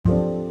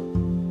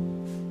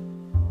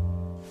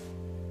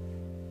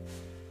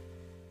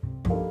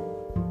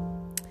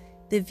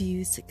The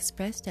views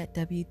expressed at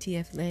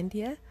WTF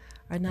Landia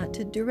are not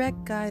to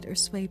direct, guide, or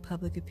sway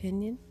public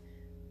opinion,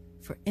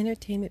 for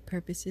entertainment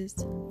purposes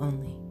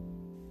only.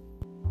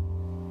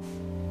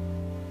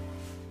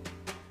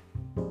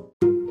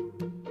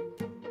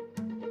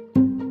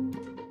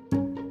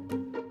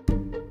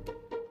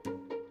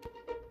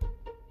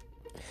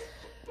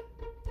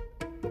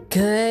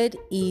 Good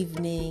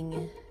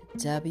evening,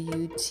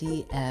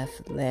 WTF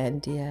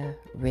Landia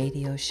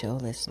radio show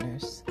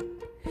listeners.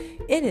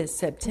 It is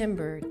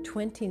September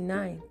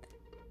 29th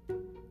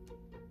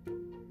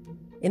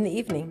in the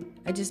evening.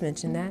 I just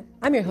mentioned that.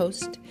 I'm your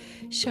host,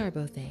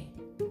 Charbothe.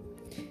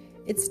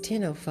 It's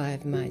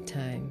 10:05 my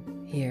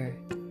time here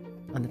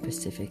on the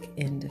Pacific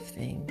end of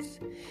things.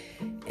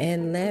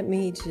 And let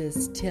me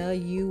just tell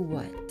you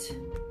what.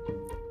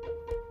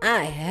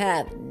 I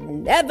have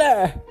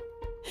never,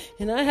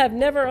 and I have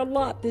never a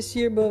lot this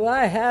year, but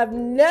I have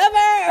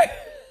never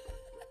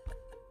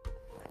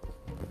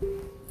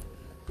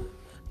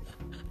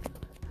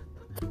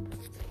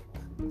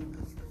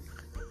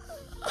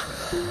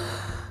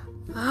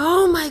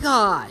oh my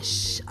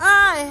gosh,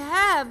 I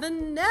have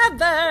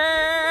never,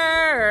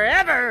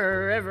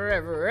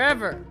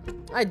 ever.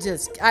 I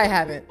just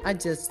can't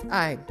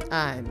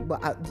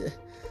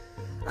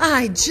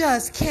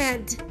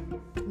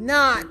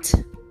not.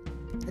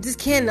 I just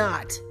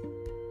cannot.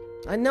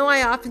 I know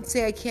I often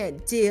say I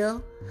can't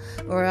deal,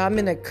 or I'm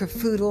in a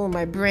kerfuddle in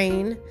my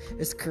brain.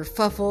 It's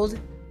kerfuffled.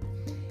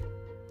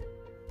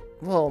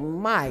 Well,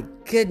 my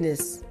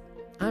goodness.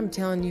 I'm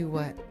telling you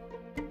what.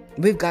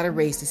 We've got a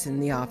racist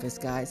in the office,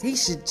 guys. He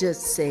should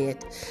just say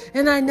it.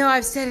 And I know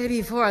I've said it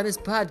before on this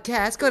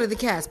podcast. Go to the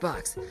cast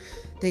box.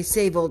 They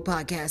save old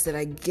podcasts that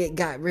I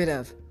got rid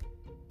of.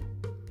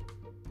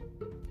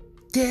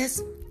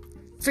 This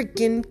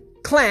freaking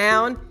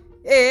clown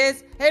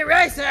is a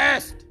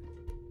racist!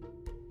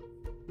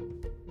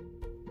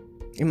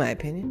 In my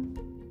opinion.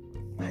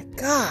 My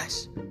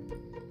gosh.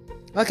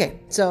 Okay,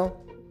 so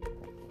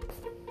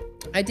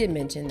I did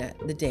mention that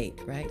the date,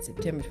 right?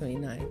 September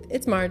 29th.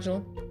 It's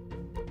marginal.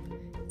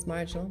 It's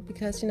marginal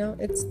because,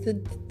 it's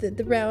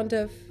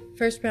the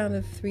first round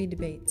of 3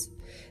 debates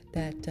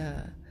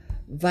that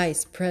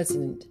Vice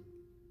President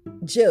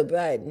Joe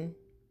Biden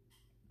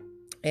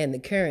and the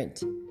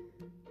current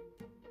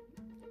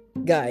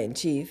guy in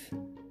chief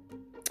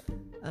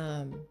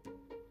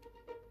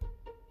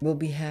will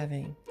be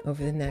having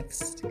over the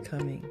next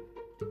coming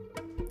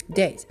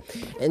days.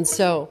 And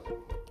so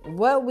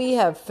what we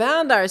have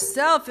found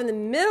ourselves in the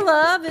middle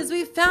of is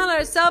a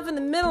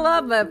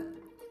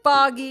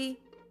foggy,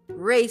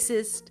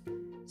 racist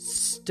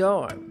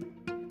storm.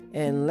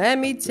 And let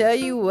me tell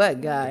you what,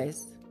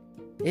 guys,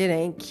 it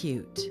ain't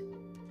cute.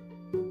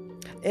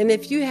 And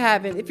if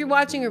you're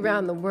watching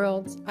around the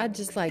world, I'd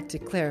just like to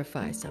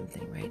clarify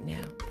something right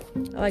now.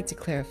 I'd like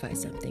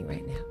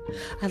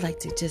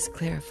to just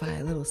clarify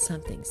a little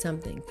something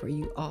for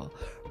you all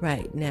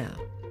right now.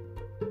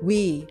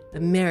 We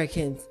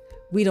Americans,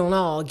 we don't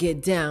all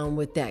get down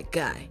with that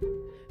guy.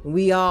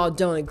 We all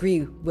don't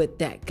agree with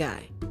that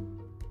guy.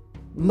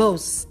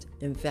 Most,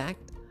 in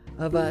fact,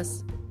 of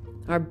us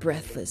are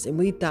breathless, and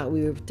we thought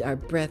our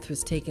breath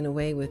was taken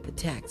away with the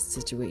tax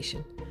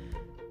situation,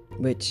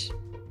 which,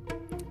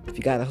 if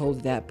you got a hold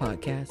of that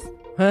podcast,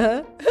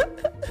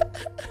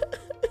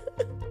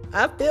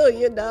 I feel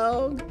you,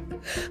 dog.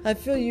 I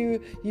feel you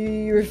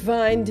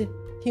refined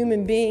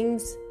human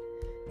beings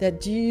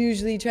that you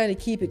usually try to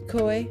keep it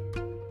coy.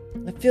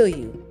 I feel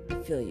you.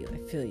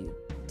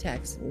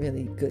 Tax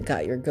really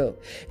got your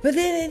goat. But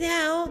then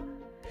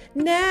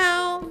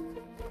now,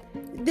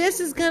 this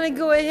is going to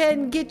go ahead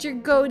and get your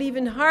goat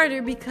even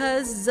harder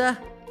because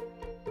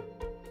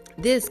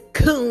this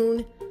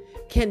coon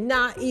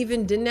cannot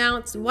even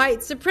denounce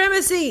white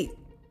supremacy.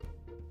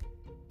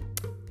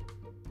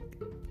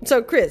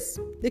 So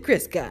the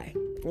Chris guy,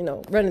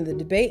 running the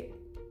debate,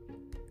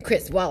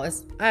 Chris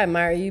Wallace, I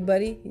admire you,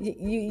 buddy.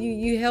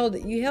 You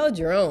held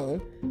your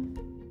own.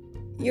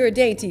 You're a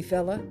dainty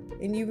fella,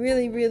 and you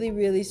really, really,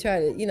 really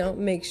try to,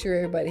 make sure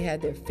everybody had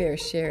their fair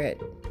share at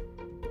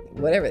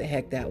whatever the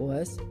heck that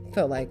was.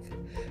 Felt like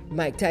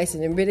Mike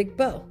Tyson and Riddick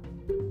bow.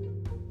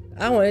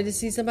 I wanted to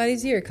see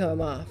somebody's ear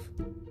come off.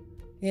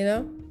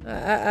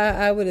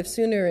 I would have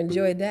sooner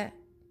enjoyed that.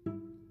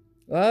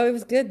 Well, it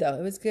was good though.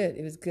 It was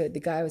good. The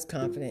guy was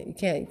confident. You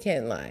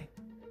can't lie.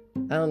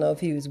 I don't know if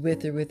he was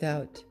with or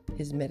without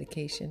his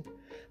medication.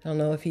 I don't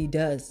know if he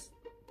does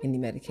any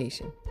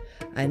medication.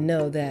 I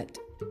know that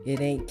it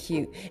ain't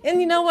cute.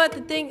 And you know what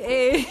the thing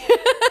is?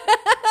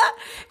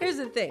 Here's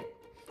the thing.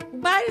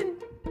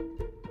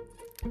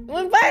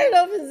 When Biden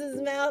opens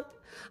his mouth,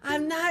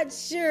 I'm not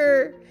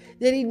sure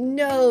that he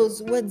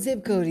knows what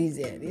zip code he's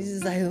in. He's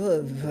just like,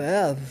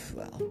 well.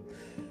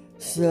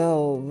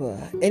 So,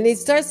 and he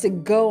starts to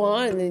go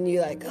on, and then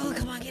you're like, oh,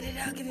 come on, get it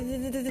out. You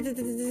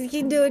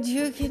can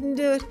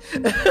do it.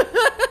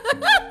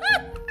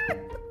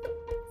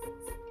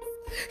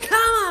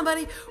 Come on,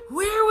 buddy.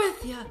 We're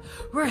with you.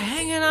 We're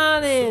hanging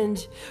on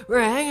end.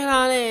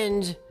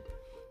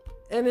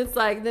 And it's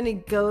like, then he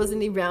goes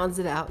and he rounds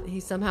it out.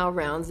 He somehow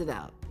rounds it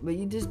out. but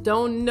you just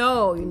don't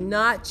know. You're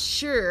not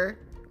sure.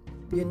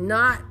 You're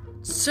not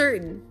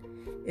certain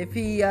if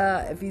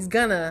he's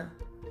gonna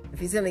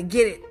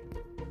get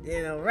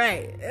it,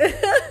 right.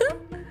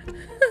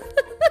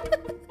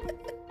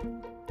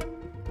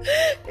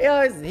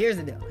 Here's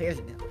the deal.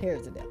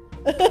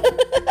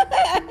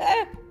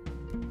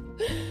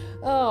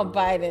 Oh,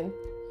 Biden.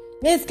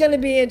 It's going to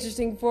be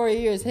interesting 4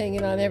 years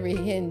hanging on every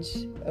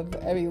hinge of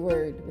every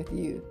word with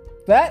you.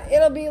 But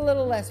it'll be a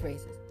little less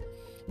racist.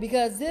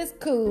 Because this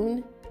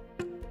coon,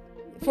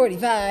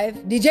 45,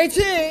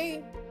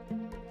 DJT,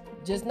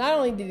 just not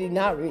only did he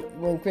not,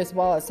 when Chris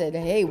Wallace said,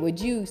 hey, would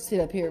you sit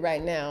up here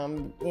right now,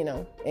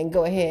 and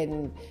go ahead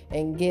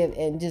and give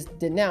and just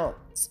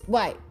denounce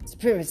white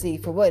supremacy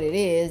for what it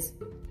is.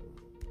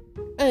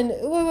 And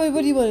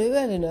what do you want?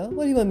 I don't know.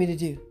 What do you want me to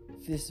do?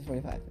 This is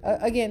 45.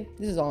 Again,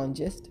 this is all in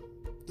gist.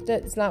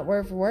 It's not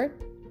word for word.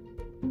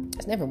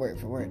 It's never word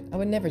for word. I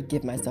would never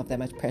give myself that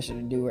much pressure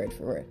to do word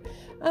for word.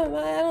 I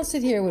don't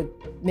sit here with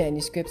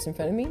manuscripts in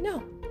front of me.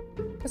 No.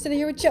 I sit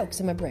here with jokes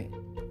in my brain.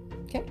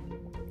 Okay?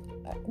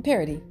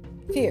 Parody.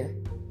 Fear.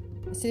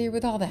 I sit here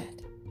with all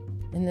that.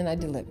 And then I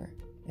deliver.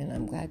 And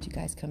I'm glad you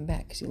guys come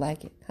back because you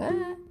like it.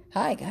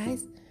 Hi,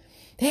 guys.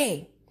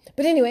 Hey.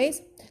 But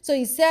anyways, so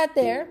he sat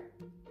there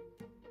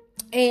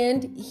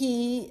and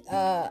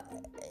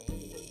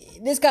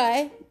this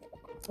guy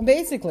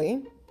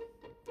basically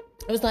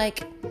was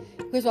like,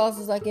 Chris Wallace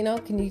was like,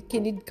 can you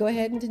go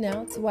ahead and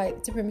denounce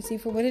white supremacy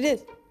for what it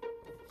is?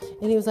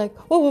 And he was like,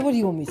 well, what do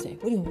you want me to say?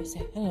 What do you want me to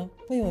say? I don't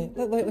know.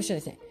 What should I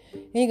say?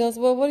 And he goes,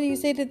 well, what do you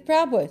say to the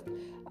Proud Boys?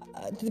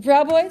 To the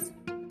Proud Boys?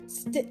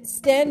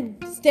 Stand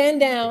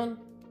down.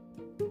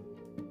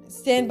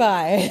 Stand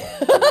by.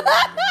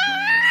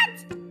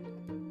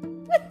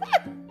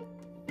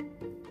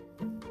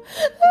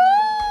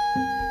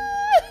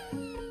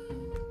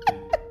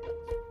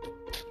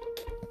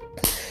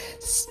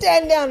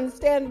 Stand down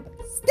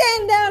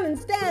and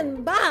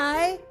stand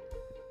by.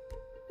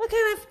 What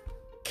kind of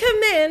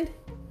command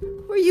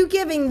were you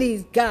giving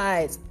these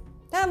guys?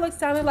 That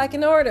sounded like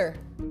an order.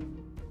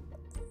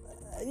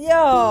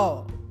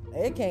 Yo,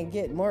 it can't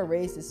get more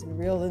racist and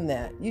real than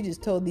that. You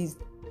just told these.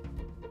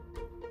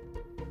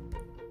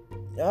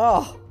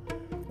 Oh,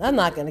 I'm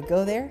not gonna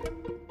go there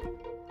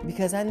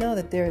because I know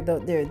that they're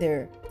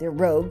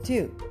rogue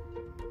too.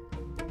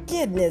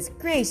 Goodness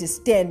gracious,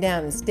 stand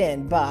down and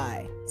stand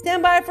by.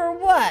 Stand by for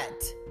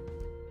what?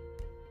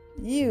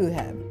 You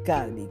have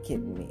got to be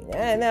kidding me.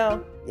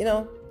 Now,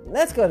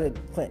 let's go to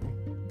Clinton.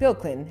 Bill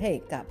Clinton.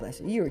 Hey, God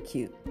bless you. You were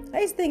cute. I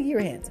used to think you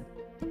were handsome.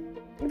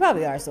 You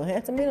probably are so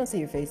handsome. We don't see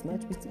your face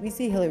much. We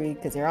see Hillary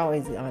because they're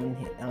always on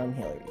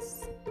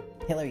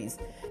Hillary's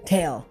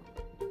tail.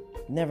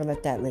 Never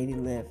let that lady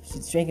live.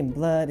 She's drinking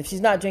blood. If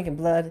she's not drinking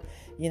blood,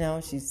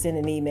 she's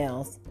sending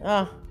emails.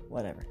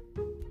 Whatever.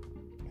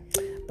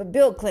 But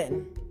Bill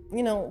Clinton,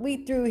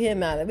 we threw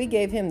him out. We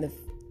gave him the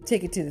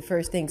ticket to the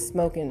First Thing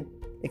Smoking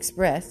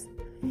Express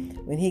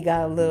when he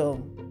got a little,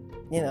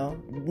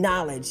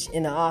 knowledge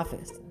in the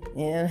office.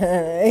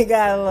 He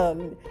got a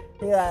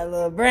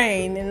little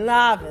brain in the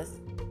office,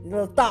 a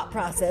little thought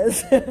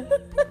process. In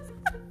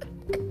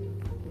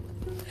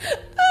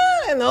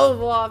the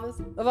Oval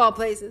Office, of all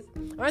places.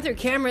 Aren't there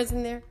cameras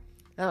in there?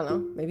 I don't know.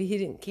 Maybe he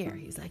didn't care.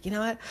 He's like, you know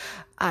what?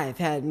 I've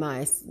had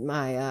my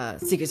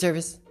Secret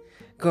Service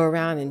go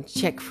around and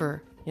check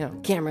for,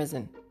 cameras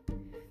and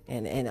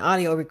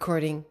audio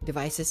recording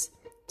devices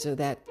so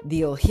that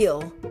the old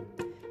Hill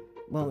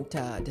won't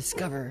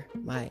discover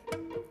my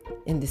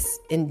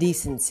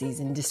indecencies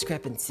and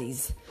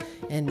discrepancies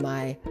and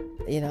my,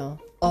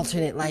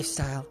 alternate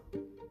lifestyle.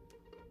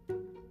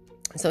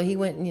 So he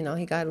went and,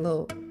 he got a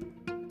little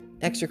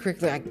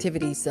extracurricular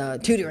activities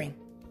tutoring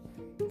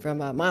from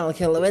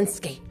Monica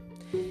Lewinsky.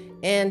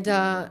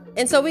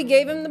 And so we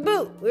gave him the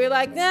boot. We were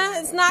like, nah,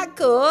 it's not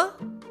cool.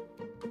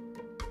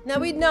 Now,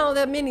 we know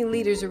that many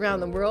leaders around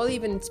the world,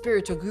 even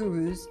spiritual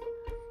gurus,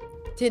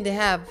 tend to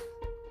have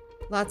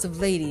lots of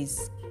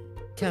ladies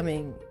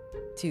coming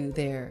to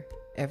their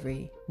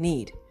every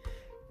need.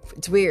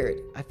 It's weird.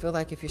 I feel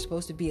like if you're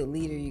supposed to be a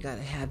leader, you got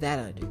to have that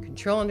under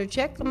control, under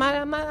check.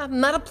 I'm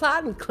not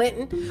applauding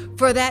Clinton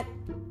for that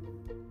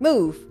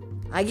move.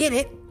 I get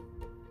it.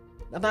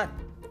 I'm not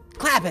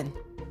clapping.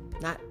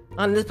 Not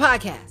on this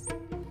podcast.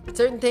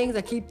 Certain things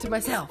I keep to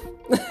myself.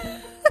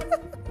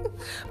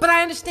 But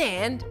I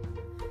understand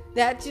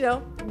that,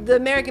 the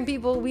American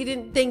people, we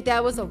didn't think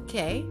that was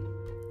okay.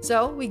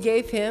 So we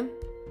gave him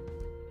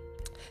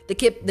the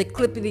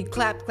clippity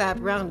clap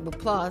round of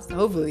applause.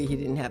 Hopefully he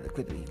didn't have the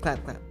clippity clap.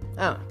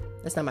 Oh,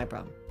 that's not my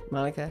problem.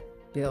 Monica,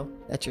 Bill,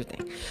 that's your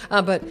thing.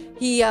 But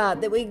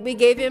we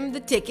gave him the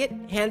ticket,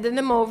 handed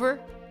him over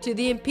to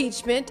the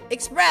impeachment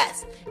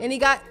express, and he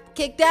got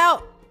kicked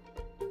out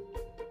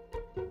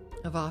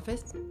of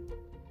office.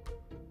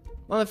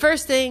 Well, the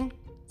first thing,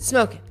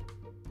 smoking.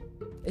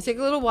 It took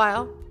a little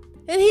while,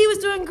 and he was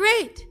doing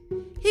great.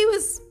 He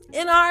was,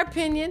 in our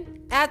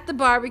opinion, at the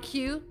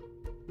barbecue.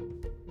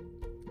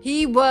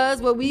 He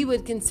was what we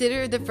would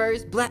consider the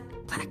first black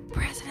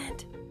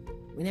president.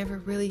 We never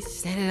really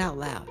said it out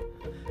loud,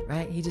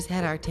 right? He just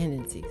had our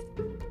tendencies.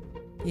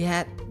 He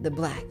had the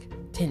black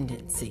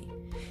tendency.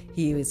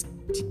 He was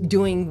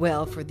doing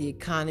well for the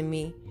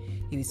economy.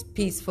 He was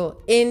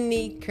peaceful.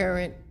 Any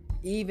current,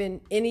 even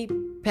any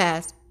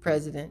past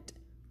president,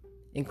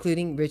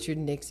 including Richard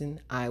Nixon,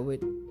 I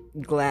would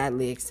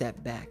gladly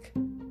accept back.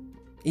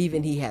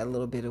 Even he had a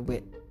little bit of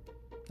wit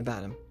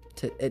about him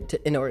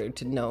in order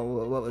to know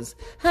what was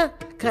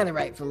kind of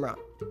right from wrong.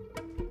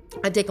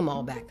 I take them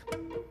all back.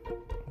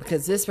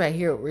 Because this right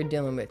here, what we're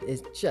dealing with,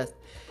 is just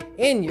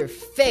in your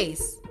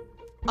face.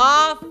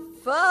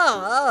 Awful.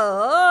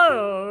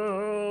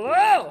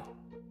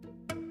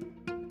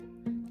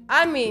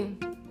 I mean,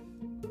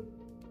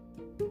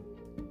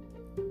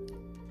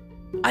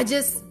 I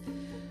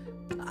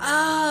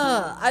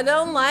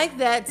don't like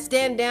that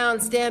stand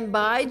down, stand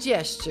by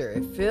gesture.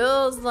 It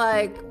feels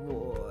like,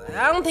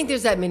 I don't think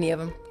there's that many of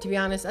them, to be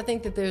honest. I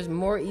think that there's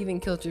more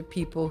even-cultured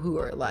people who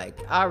are like,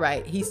 all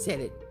right, he said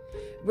it.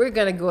 We're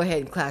going to go ahead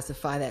and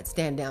classify that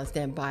stand down,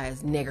 stand by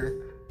as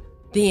nigger,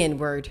 the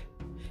N-word.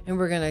 And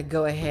we're going to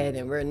go ahead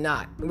and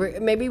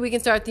maybe we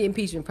can start the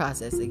impeachment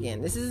process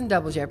again. This isn't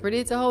double jeopardy.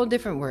 It's a whole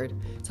different word.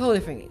 It's a whole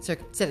different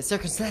set of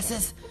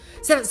circumstances.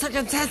 It's a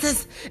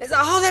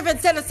whole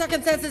different set of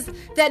circumstances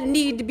that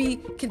need to be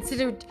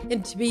considered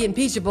and to be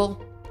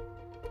impeachable.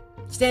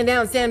 Stand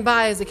down, stand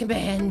by is a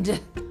command.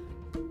 It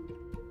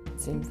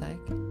seems like.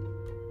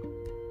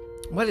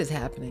 What is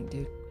happening,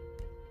 dude?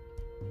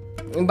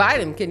 And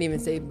Biden couldn't even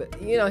say, but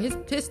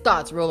his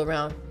thoughts roll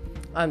around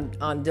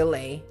on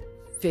delay,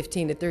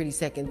 15 to 30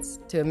 seconds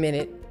to a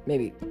minute,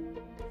 maybe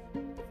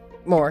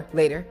more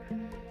later.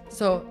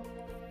 So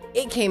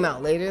it came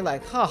out later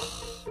like,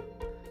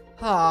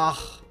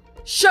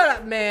 shut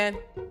up, man.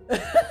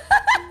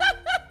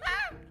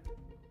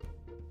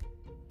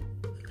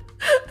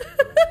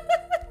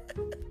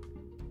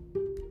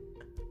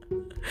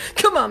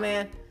 Come on,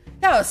 man.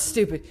 That was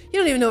stupid. You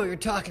don't even know what you're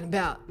talking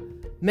about,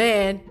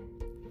 man.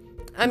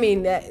 I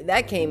mean,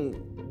 that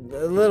came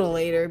a little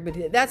later,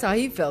 but that's how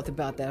he felt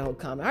about that whole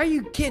comment. Are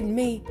you kidding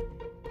me?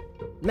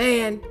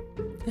 Man.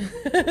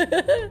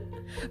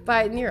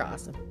 Biden, you're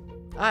awesome.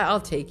 I'll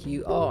take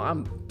you. Are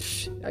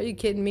you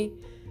kidding me?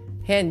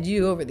 Hand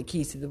you over the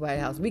keys to the White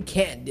House. We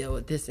can't deal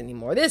with this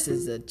anymore. This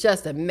is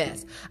just a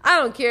mess. I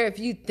don't care if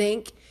you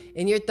think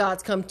and your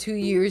thoughts come 2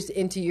 years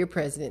into your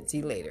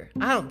presidency later.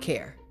 I don't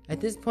care.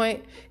 At this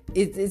point,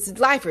 it's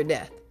life or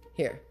death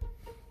here.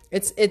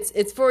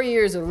 It's 4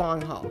 years of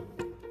long haul.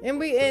 And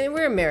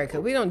we're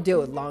America. We don't deal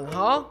with long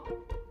haul.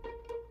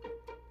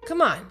 Come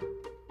on.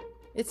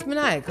 It's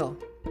maniacal.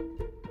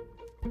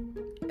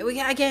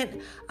 I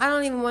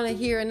don't even want to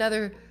hear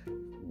another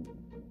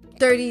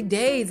 30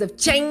 days of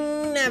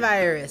China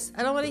virus.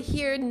 I don't want to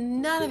hear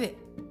none of it.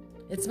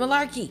 It's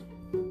malarkey,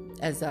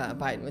 as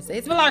Biden would say.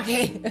 It's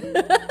malarkey.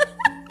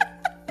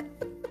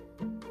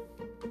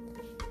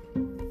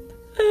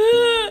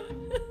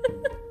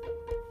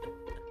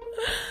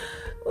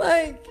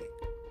 Like,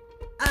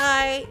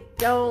 I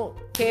don't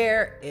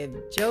care if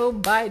Joe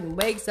Biden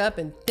wakes up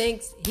and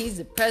thinks he's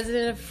the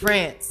president of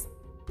France.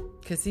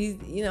 Because I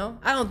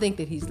don't think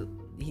that he's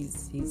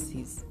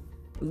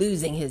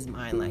losing his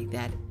mind like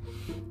that.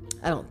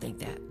 I don't think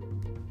that.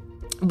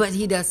 But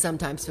he does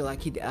sometimes feel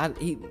like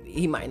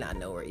he might not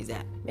know where he's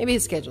at. Maybe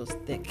his schedule's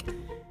thick.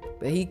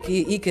 But he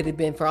could have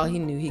been, for all he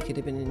knew, he could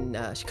have been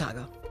in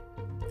Chicago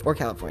or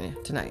California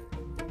tonight.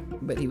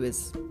 But he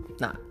was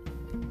not.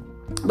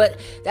 But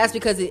that's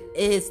because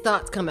his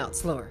thoughts come out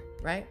slower,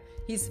 right?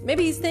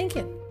 Maybe he's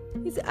thinking.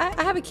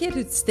 I have a kid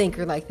who's a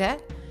thinker like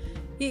that.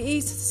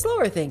 He's a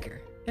slower thinker.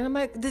 And I'm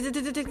like,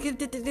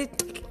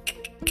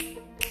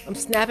 I'm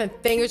snapping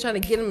fingers trying to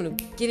get him to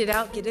get it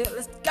out.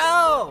 Let's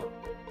go.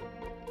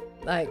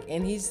 Like,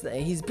 and he's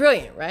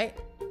brilliant, right?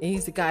 And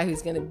he's the guy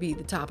who's going to be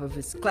the top of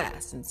his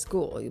class in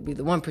school. He'll be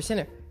the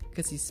 1%er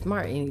because he's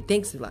smart and he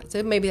thinks a lot.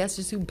 So maybe that's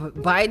just who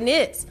Biden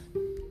is.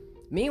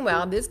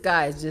 Meanwhile, this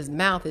guy's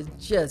mouth is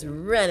just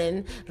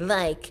running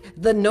like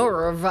the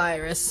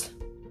norovirus.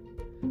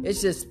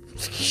 It's just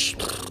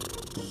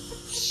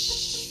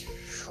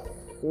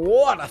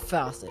water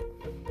faucet.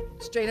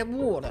 Straight up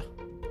water.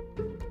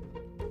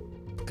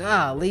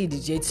 Golly,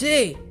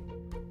 DJT.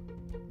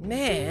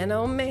 Man,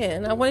 oh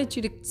man. I wanted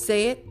you to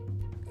say it.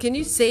 Can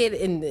you say it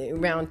in the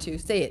round 2?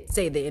 Say it.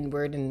 Say the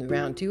N-word in the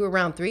round 2 or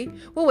round 3.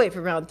 We'll wait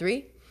for round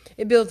 3.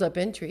 It builds up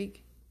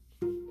intrigue.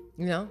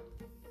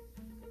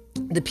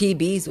 The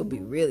PBs will be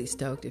really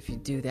stoked if you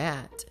do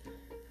that.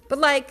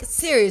 But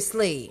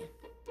seriously.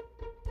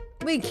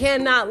 We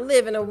cannot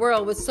live in a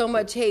world with so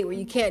much hate where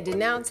you can't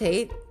denounce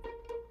hate.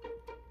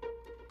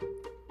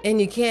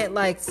 And you can't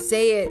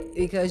say it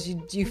because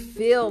you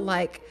feel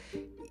like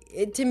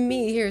it. To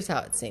me, here's how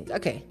it seems.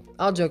 Okay,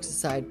 all jokes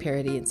aside,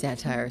 parody and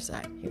satire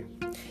aside here.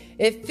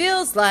 It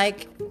feels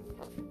like,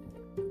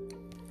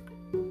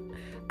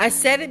 I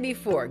said it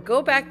before,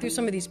 go back through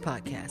some of these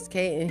podcasts,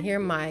 okay, and hear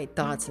my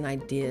thoughts and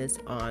ideas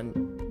on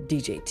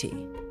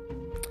DJT.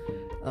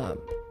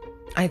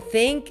 I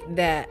think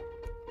that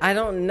I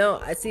don't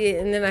know. I see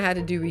it, and then I had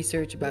to do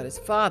research about his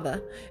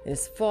father. And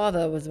his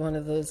father was one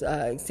of those,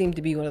 seemed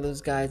to be one of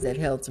those guys that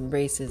held some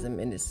racism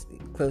in his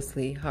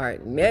closely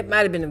heart. It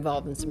might have been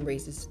involved in some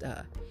racist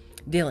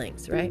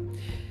dealings, right?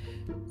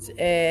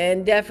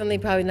 And definitely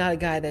probably not a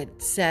guy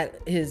that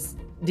sat his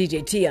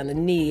DJT on the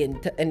knee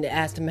and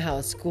asked him how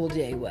his school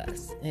day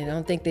was. And I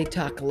don't think they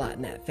talk a lot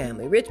in that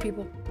family. Rich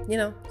people,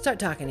 start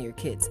talking to your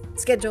kids.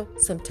 Schedule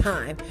some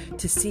time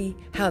to see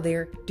how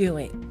they're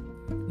doing.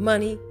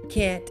 Money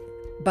can't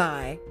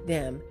buy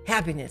them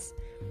happiness.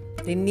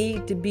 They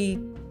need to be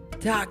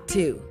talked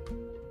to.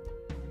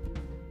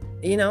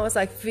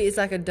 It's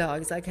like a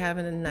dog. It's like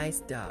having a nice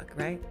dog,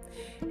 right?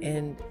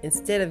 And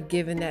instead of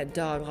giving that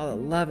dog all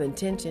the love and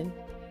attention,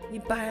 you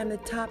buy them the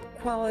top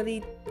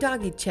quality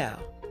doggy chow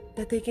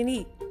that they can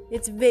eat.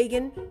 It's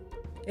vegan.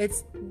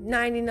 It's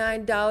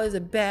 $99 a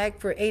bag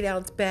for an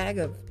 8-ounce bag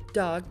of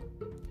dog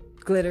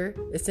glitter,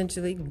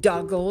 essentially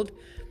dog gold.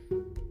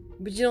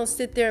 But you don't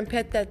sit there and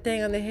pet that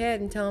thing on the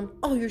head and tell him,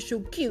 oh, you're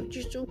so cute,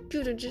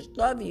 I just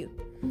love you.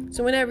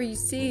 So whenever you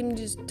see him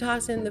just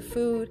tossing the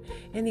food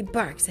and he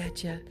barks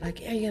at you,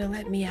 like, are you going to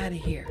let me out of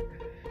here?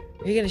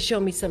 Are you going to show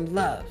me some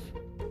love?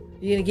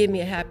 You're going to give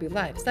me a happy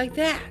life? It's like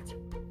that.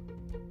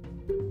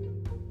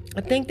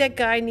 I think that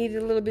guy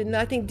needed a little bit,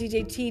 I think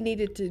DJT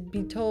needed to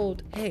be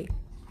told, hey,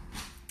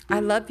 I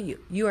love you.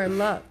 You are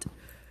loved.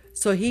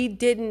 So he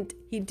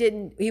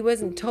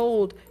wasn't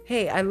told,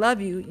 hey, I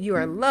love you, you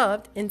are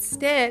loved.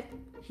 Instead,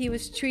 he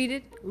was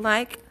treated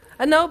like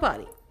a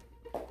nobody.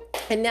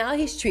 And now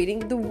he's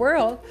treating the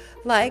world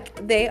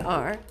like they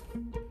are,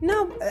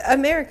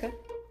 America,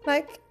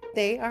 like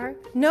they are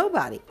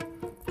nobody.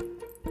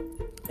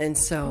 And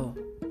so,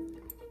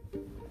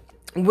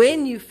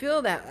 when you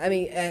feel that,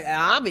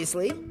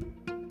 obviously,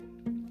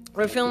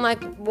 we're feeling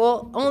like,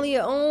 well,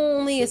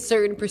 only a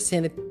certain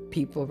percent of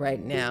people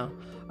right now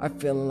are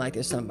feeling like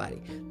they're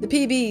somebody. The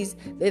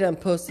PBs, they done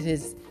posted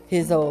his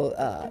old,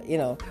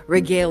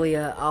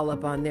 regalia all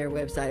up on their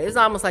website. It was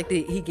almost like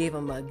he gave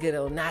them a good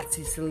old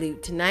Nazi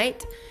salute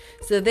tonight.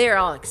 So they're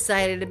all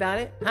excited about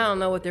it. I don't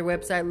know what their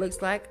website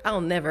looks like.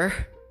 I'll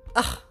never.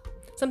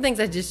 Some things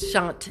I just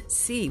shan't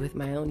see with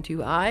my own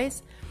two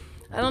eyes.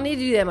 I don't need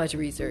to do that much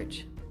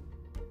research.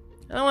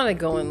 I don't want to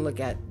go and look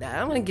at that. I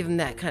don't want to give them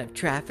that kind of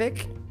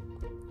traffic.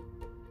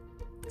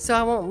 So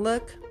I won't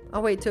look.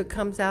 I'll wait till it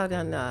comes out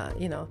on,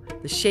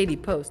 the Shady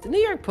Post. The New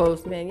York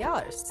Post, man, y'all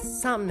are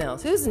something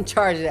else. Who's in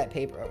charge of that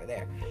paper over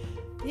there?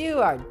 You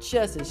are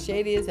just as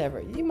shady as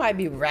ever. You might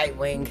be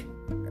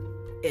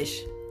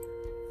right-wing-ish.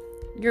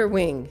 You're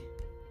wing.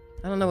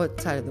 I don't know what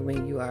side of the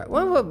wing you are.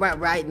 One with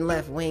right and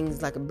left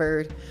wings like a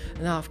bird,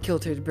 an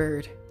off-kiltered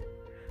bird.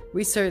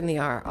 We certainly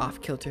are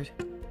off-kiltered.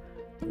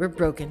 We're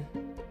broken.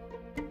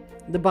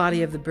 The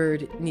body of the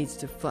bird needs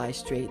to fly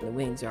straight and the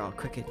wings are all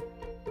crooked.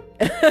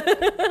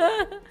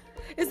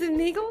 Is it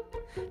an eagle?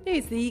 Maybe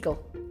it's the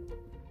eagle.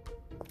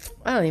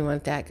 I don't even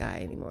want that guy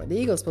anymore. The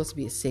eagle's supposed to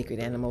be a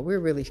sacred animal. We're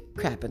really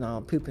pooping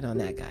on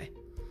that guy.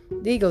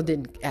 The eagle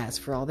didn't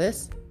ask for all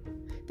this.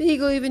 The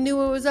eagle even knew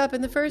what was up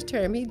in the first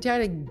term. He tried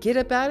to get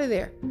up out of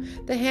there.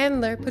 The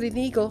handler put an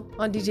eagle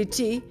on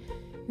DJT,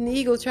 and the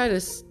eagle tried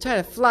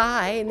to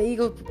fly, and the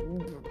eagle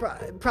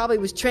probably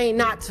was trained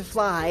not to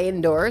fly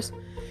indoors,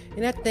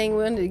 and that thing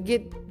wanted to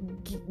get.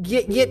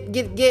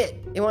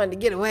 It wanted to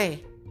get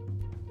away.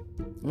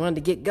 Wanted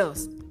to get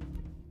ghost.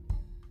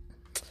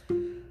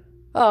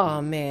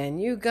 Oh man,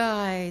 you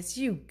guys.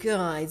 All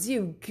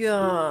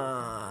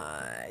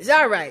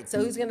right, so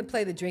who's going to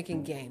play the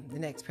drinking game, the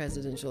next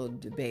presidential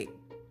debate?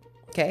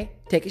 Okay,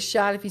 take a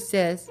shot if he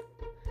says,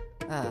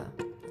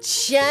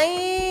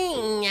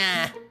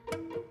 China.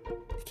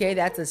 Okay,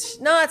 that's a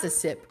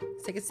sip.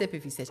 Take a sip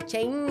if he says,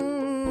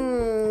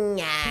 China.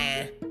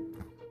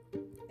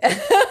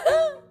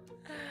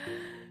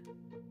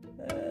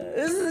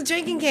 This is a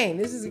drinking game.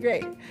 This is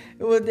great. And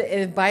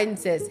if Biden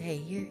says, hey,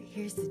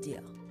 here's the deal.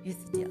 Here's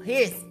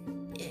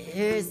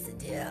the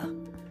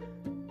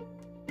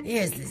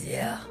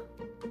deal.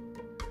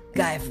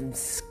 Guy from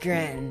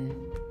Scranton,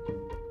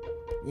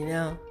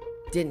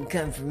 didn't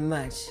come from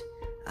much.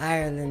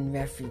 Ireland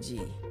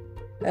refugee.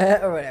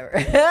 Or whatever.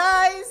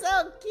 He's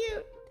so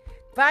cute.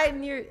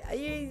 Biden,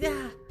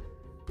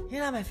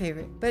 you're not my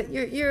favorite, but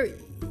you're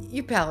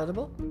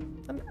palatable.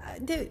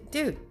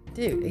 Dude,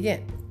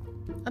 again.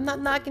 I'm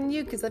not knocking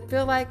you because I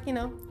feel like,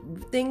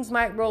 things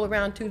might roll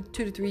around 2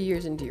 to 3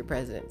 years into your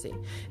presidency.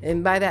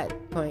 And by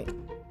that point,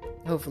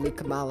 hopefully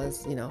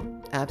Kamala's,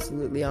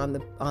 absolutely on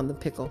the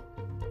pickle,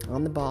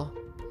 on the ball.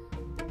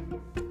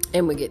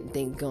 And we're getting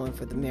things going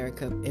for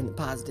America in the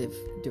positive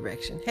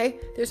direction. Hey,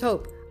 there's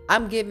hope.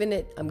 I'm giving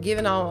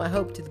all my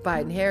hope to the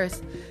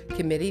Biden-Harris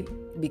committee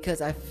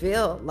because I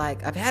feel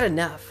like I've had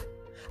enough.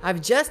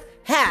 I've just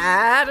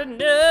had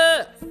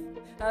enough.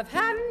 I've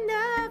had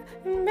enough,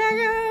 and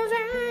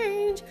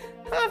change.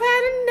 I've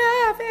had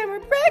enough, and we're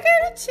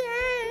breaking the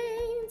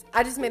chains.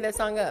 I just made that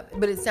song up,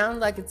 but it sounds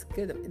like it's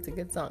good. It's a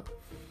good song.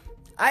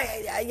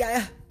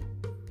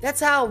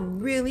 That's how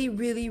really,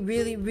 really,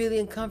 really, really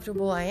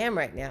uncomfortable I am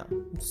right now.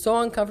 I'm so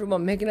uncomfortable.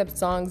 I'm making up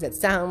songs that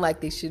sound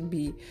like they should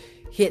be,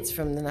 hits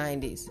from the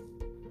 90s.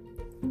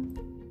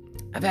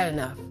 I've had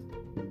enough.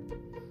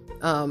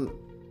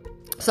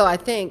 So I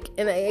think,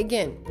 and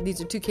again, these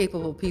are two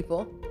capable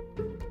people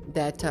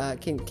that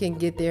can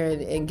get there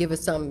and give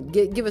us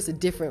give us a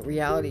different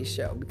reality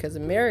show, because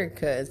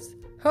America is,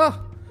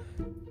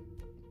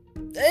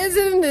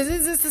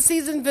 is this the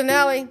season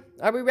finale?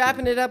 Are we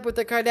wrapping it up with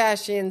the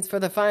Kardashians for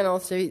the final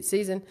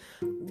season?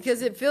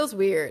 Because it feels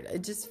weird.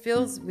 It just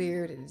feels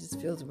weird.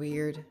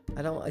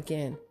 I don't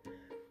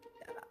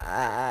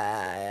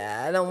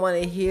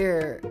want to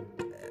hear.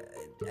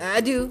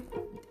 I do.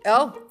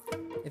 Oh,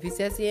 if he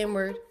says the N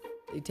word,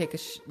 you take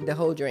the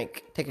whole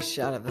drink. Take a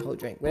shot of the whole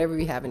drink. Whatever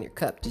you have in your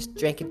cup, just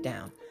drink it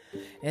down.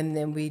 And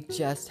then we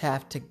just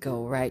have to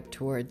go right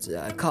towards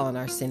calling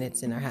our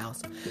senates and our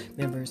House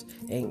members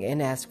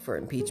and ask for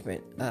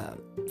impeachment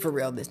for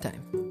real this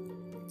time.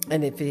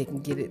 And if they can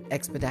get it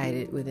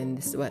expedited within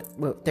this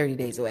 30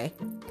 days away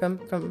from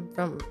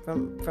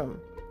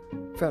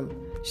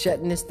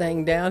shutting this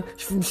thing down,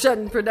 from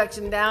shutting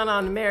production down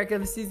on America,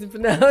 the season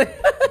finale.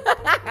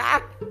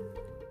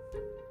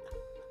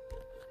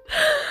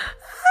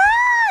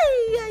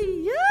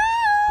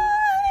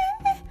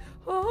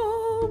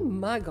 Oh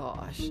my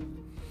gosh.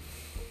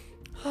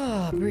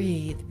 Oh,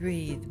 breathe.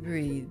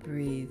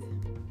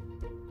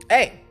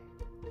 Hey,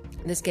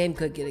 this game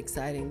could get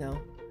exciting though.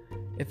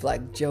 If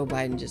like Joe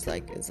Biden just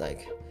like, it's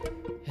like,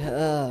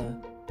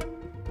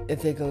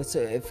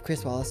 if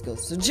Chris Wallace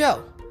goes, so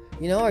Joe,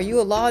 are you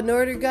a Law and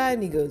Order guy?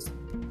 And he goes,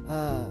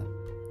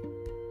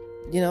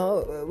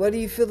 what do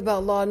you feel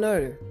about Law and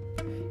Order?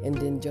 And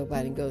then Joe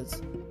Biden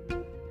goes,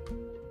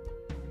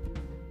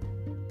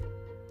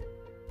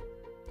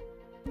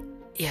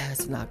 yeah,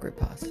 it's an awkward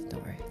pause.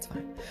 Don't worry, it's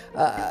fine.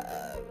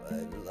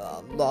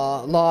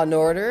 Law and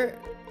Order.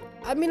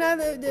 I mean, I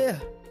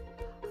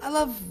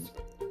love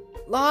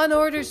Law and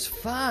Order's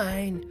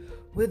fine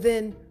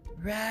within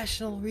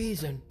rational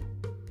reason.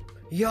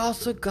 You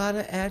also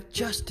gotta add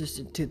justice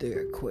into the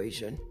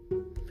equation.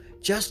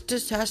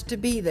 Justice has to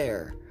be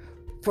there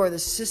for the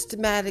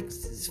systematic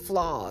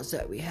flaws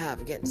that we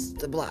have against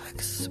the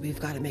blacks. We've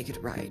got to make it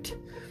right.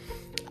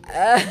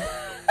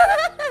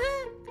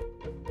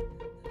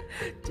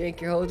 Drink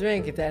your whole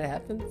drink if that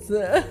happens.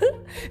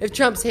 If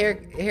Trump's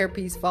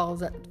hairpiece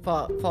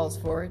falls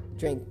forward,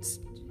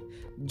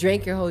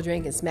 drink your whole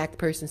drink and smack the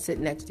person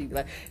sitting next to you.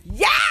 Like,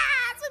 yes,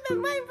 I've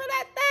been waiting for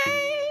that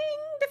thing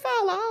to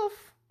fall off.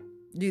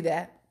 Do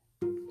that.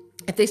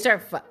 If they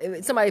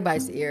if somebody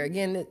bites the ear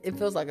again, it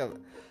feels like a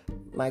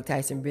Mike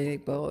Tyson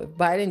Riddick bow. If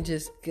Biden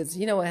because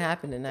you know what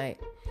happened tonight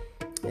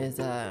is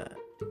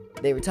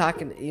they were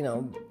talking,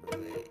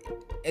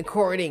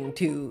 according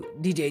to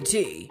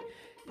DJT,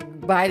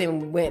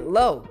 Biden went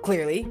low.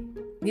 Clearly,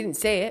 he didn't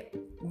say it.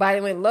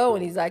 Biden went low,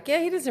 and he's like,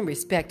 yeah, he doesn't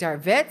respect our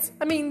vets.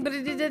 I mean, but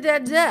look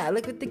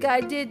what the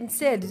guy did and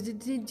said.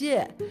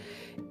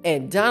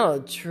 And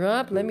Donald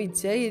Trump, let me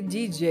tell you,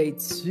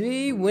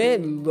 DJT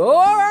went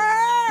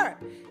lower.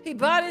 He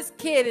brought his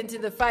kid into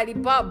the fight. He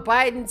brought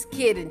Biden's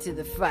kid into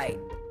the fight.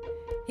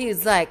 He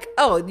was like,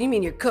 oh, you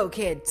mean your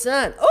cokehead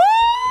son?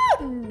 Oh,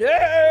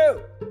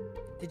 no.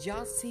 Did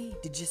you see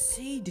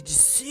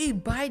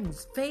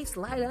Biden's face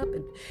light up?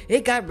 And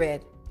it got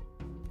red.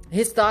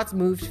 His thoughts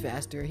moved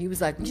faster. He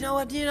was like, you know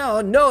what?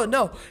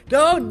 No.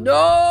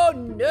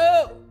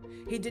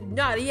 He did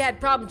not. He had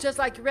problems just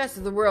like the rest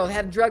of the world.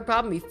 Had a drug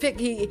problem. He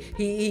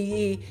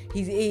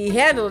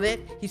handled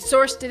it. He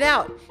sourced it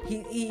out.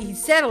 He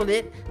settled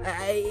it.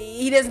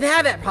 He doesn't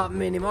have that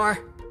problem anymore.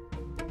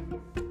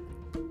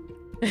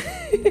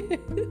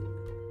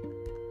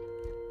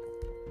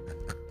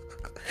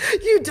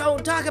 You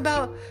don't talk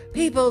about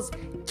people's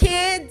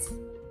kids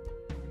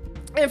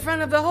in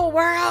front of the whole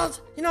world.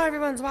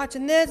 Everyone's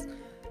watching this.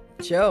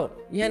 Joe,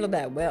 you handled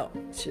that well.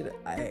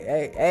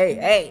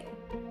 Hey.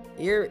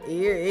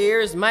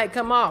 Ears might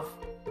come off.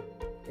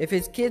 If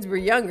his kids were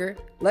younger,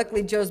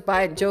 luckily Joe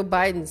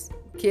Biden's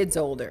kid's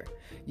older.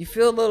 You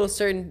feel a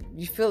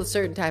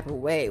certain type of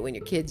way when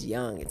your kid's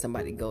young and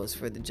somebody goes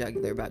for the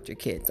jugular about your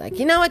kids. Like,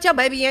 you know what, your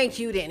baby ain't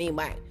cute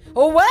anyway.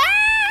 Oh, what?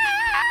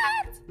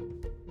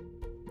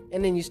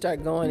 And then you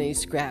start going and you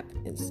scrap.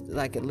 It's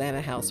like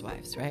Atlanta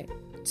Housewives, right?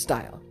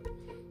 Style.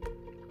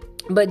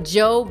 But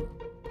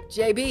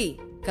JB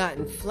got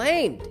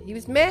inflamed. He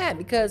was mad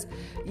because,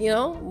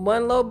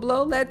 one low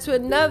blow led to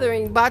another,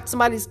 and he brought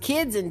somebody's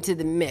kids into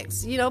the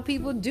mix.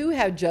 People do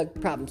have drug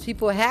problems.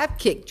 People have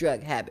kick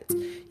drug habits.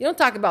 You don't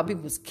talk about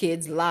people's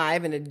kids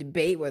live in a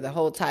debate where the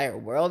whole entire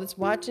world is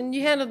watching.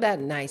 You handled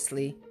that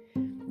nicely.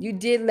 You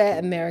did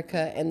let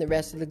America and the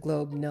rest of the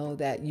globe know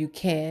that you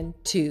can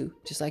too,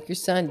 just like your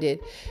son did,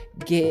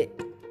 get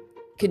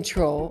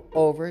control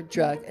over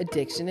drug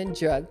addiction and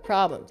drug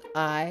problems.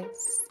 I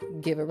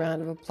give a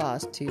round of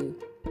applause to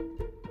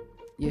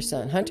your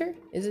son, Hunter.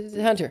 Is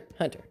it Hunter?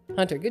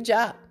 Hunter, good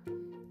job.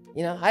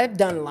 I've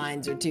done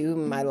lines or two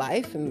in my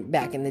life and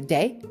back in the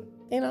day.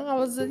 I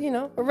was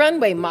a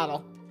runway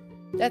model.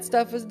 That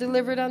stuff was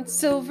delivered on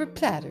silver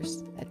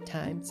platters at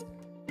times.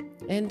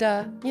 And,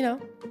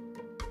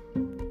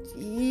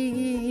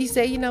 he you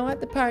say, you know what,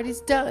 the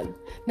party's done.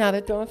 Now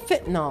they're throwing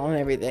fentanyl and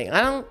everything.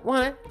 I don't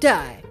want to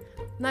die.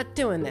 I'm not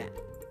doing that.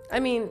 I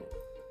mean,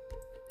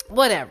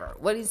 whatever.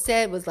 What he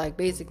said was like,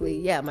 basically,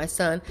 yeah, my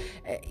son,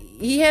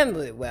 he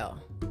handled it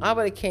well. I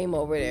would have came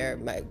over there,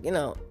 like, you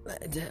know,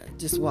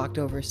 just walked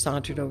over,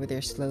 sauntered over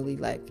there slowly,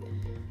 like,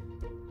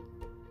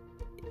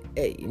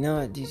 hey, you know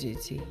what,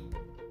 DJT?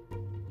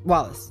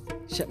 Wallace,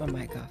 shut my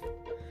mic off.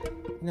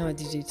 You know what,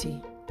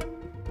 DJT?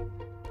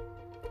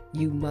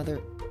 You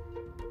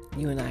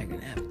and I are going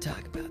to have to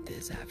talk about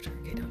this after,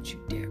 okay? Don't you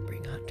dare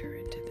bring Hunter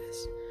into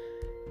this.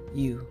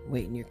 You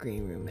wait in your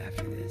green room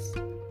after this,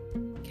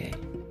 okay?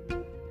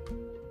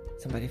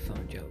 Somebody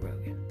phone Joe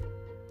Rogan.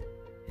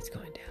 It's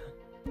going down.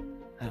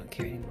 I don't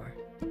care anymore.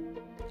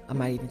 I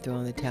might even throw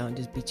in the towel and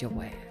just beat your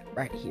ass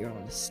right here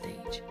on the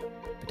stage.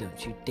 But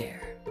don't you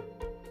dare.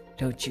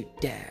 Don't you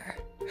dare.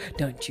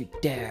 Don't you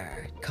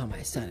dare call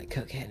my son a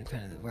cokehead in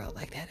front of the world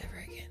like that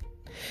ever again.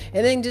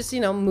 And then just, you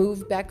know,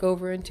 move back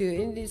over into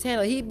his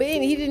handle. He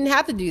didn't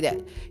have to do that.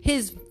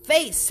 His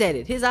face said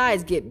it. His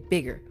eyes get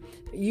bigger.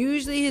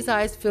 Usually his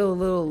eyes feel a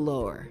little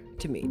lower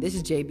to me. This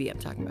is JB I'm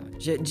talking about.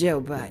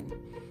 Joe Biden.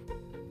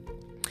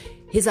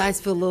 His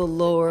eyes feel a little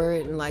lower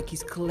and like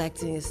he's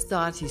collecting his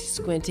thoughts. He's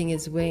squinting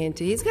his way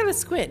into... He's got a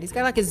squint. He's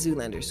got like a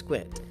Zoolander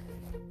squint.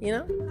 You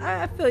know?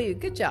 I feel you.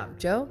 Good job,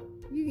 Joe.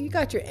 You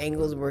got your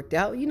angles worked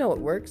out. You know what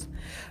works.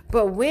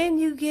 But when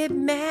you get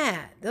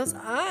mad, those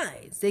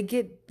eyes, they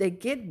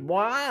get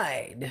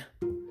wide.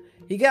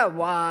 He got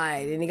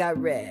wide and he got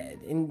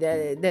red. And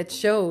that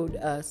showed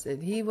us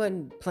that he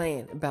wasn't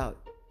playing about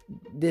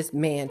this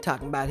man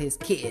talking about his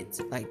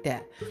kids like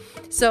that.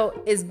 So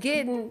it's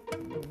getting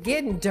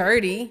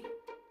dirty.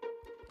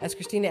 As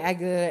Christina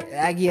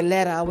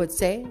Aguilera would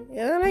say.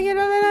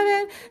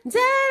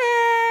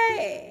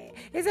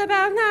 It's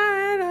about...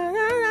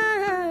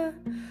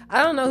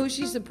 I don't know who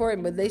she's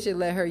supporting, but they should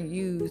let her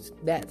use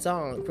that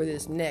song for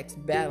this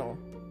next battle.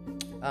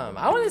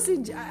 I want to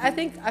see.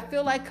 I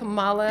feel like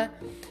Kamala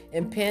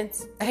and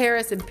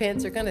Harris and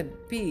Pence are gonna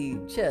be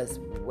just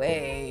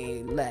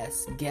way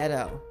less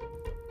ghetto.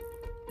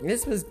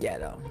 This was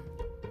ghetto.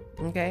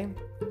 Okay,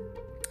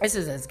 this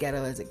is as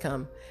ghetto as it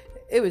come.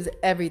 It was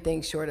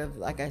everything short of,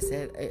 like I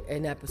said,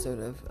 an episode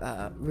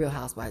of Real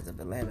Housewives of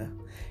Atlanta.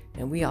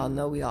 And we all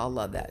know, we all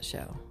love that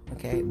show.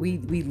 Okay, we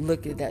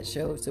look at that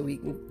show so we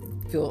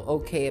can feel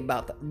okay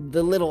about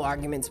the little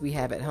arguments we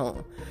have at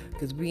home,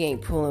 because we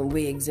ain't pulling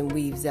wigs and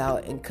weaves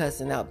out and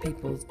cussing out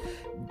people's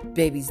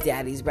baby's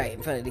daddies right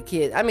in front of the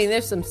kids. I mean,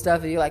 there's some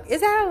stuff that you're like,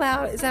 is that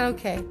allowed? Is that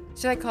okay?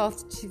 Should I call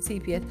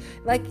CPS?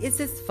 Like, is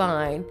this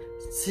fine?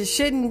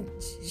 Shouldn't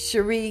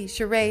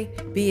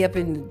Sheree be up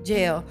in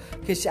jail?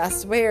 Because I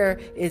swear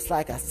it's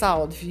like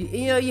assault.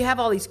 You know, you have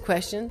all these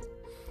questions.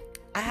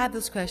 I had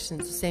those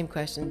questions, the same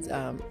questions,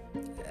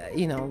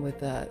 with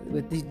the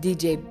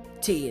DJ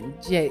T and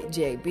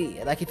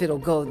JB. Like, if it'll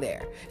go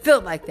there.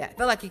 Felt like that.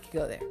 Felt like it could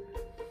go there.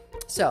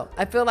 So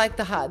I feel like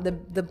the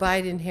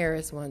Biden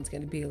Harris one's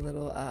going to be a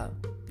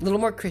little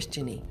more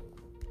Christian-y.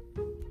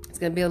 It's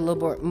going to be a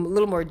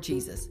little more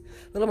Jesus,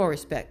 a little more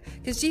respect,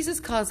 because Jesus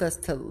calls us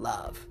to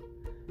love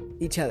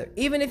each other,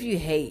 even if you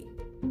hate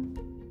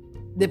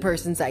the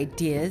person's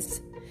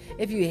ideas,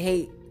 if you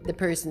hate the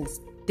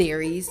person's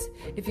theories,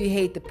 if you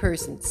hate the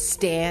person's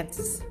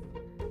stance,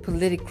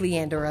 politically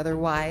and or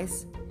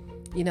otherwise.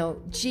 You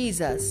know,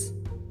 Jesus,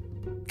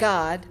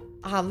 God,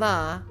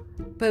 Allah,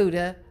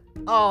 Buddha,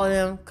 all of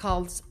them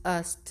calls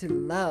us to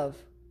love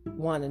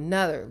one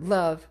another,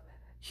 love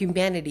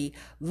humanity,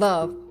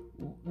 love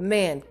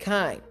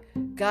mankind.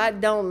 God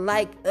don't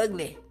like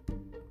ugly,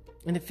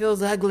 and it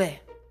feels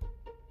ugly.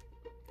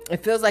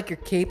 It feels like you're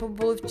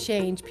capable of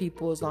change,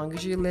 people, as long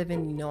as you're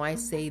living. You know, I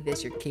say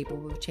this, you're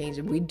capable of change.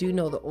 And we do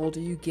know the older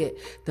you get,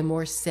 the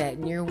more set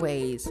in your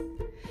ways.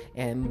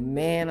 And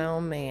man, oh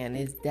man,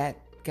 is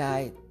that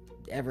guy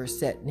ever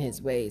set in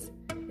his ways.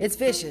 It's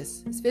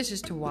vicious. It's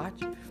vicious to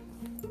watch.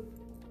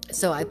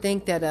 So I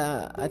think that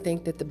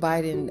the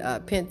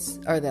Biden Pence,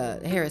 or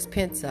the Harris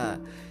Pence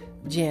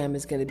jam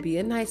is going to be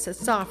a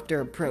softer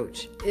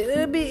approach.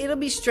 It'll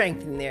be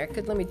strengthened there,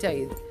 because let me tell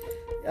you,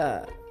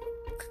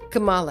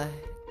 Kamala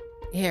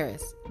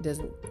Harris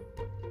doesn't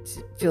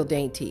feel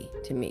dainty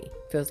to me.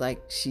 Feels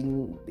like she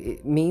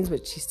means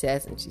what she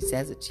says, and she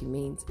says what she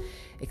means,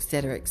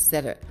 etc.,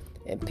 etc.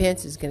 And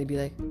Pence is going to be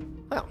like,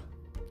 well,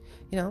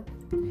 you know,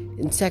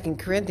 in 2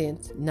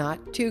 Corinthians,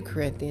 not 2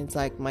 Corinthians,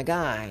 like my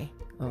guy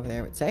over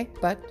there would say.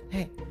 But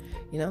hey,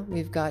 you know,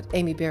 we've got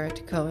Amy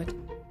Barrett Cohen,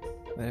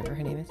 whatever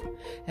her name is,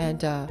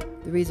 and the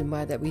reason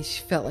why that we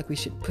felt like we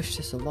should push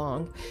this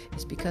along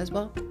is because,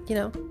 well, you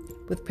know,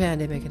 with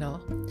pandemic and all,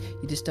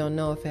 you just don't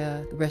know if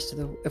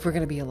if we're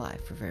going to be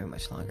alive for very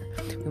much longer.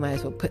 We might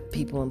as well put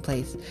people in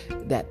place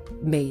that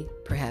may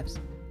perhaps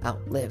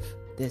outlive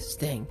this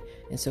thing,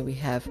 and so we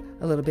have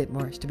a little bit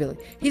more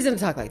stability. He's going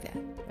to talk like that,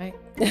 right?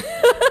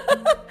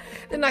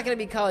 They're not going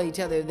to be calling each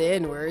other the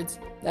N-words,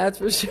 that's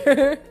for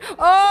sure.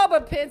 Oh,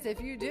 but Pence,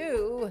 if you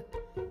do,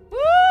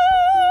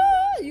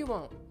 you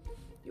won't.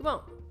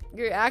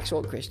 You're an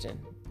actual Christian,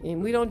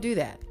 and we don't do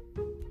that.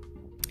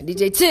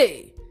 DJ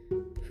T.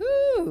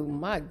 Oh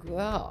my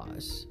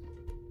gosh.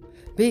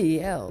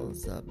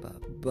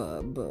 Beelzebub.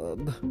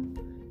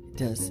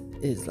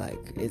 It's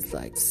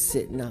like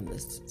sitting on the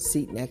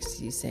seat next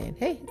to you saying,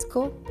 hey, it's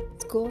cool,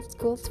 it's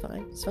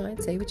fine,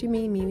 say what you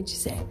mean what you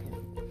say.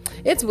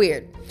 It's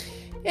weird.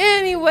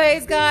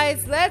 Anyways,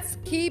 guys, let's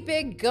keep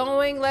it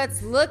going.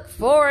 Let's look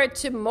forward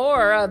to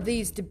more of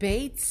these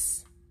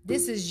debates.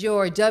 This is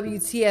your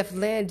WTF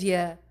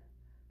Landia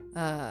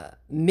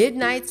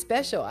midnight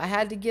special. I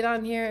had to get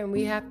on here and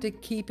we have to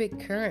keep it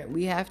current.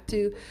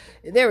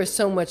 There was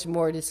so much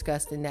more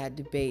discussed in that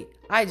debate.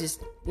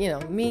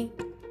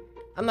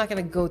 I'm not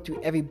going to go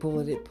through every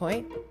bulleted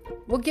point.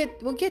 We'll get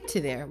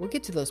to there. We'll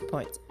get to those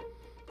points.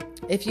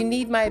 If you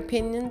need my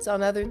opinions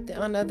on other things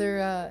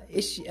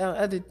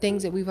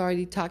that we've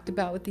already talked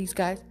about with these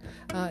guys,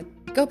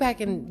 go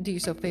back and do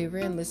yourself a favor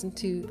and listen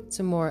to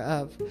some more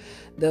of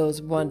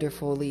those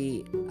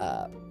wonderfully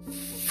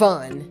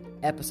fun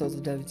episodes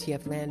of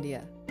WTF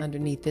Landia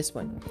underneath this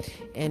one,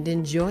 and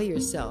enjoy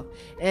yourself.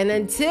 And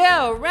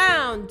until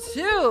round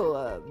 2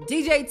 of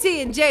DJ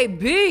T and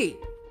JB,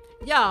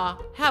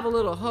 y'all have a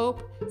little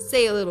hope,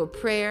 say a little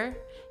prayer,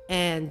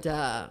 and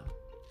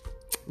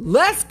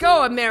let's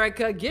go,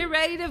 America. Get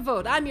ready to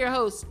vote. I'm your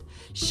host,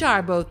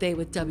 Charbothe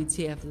with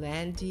WTF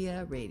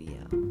Landia Radio.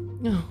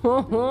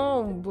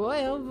 Oh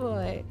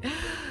boy,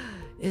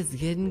 it's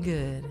getting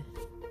good.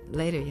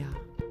 Later, y'all.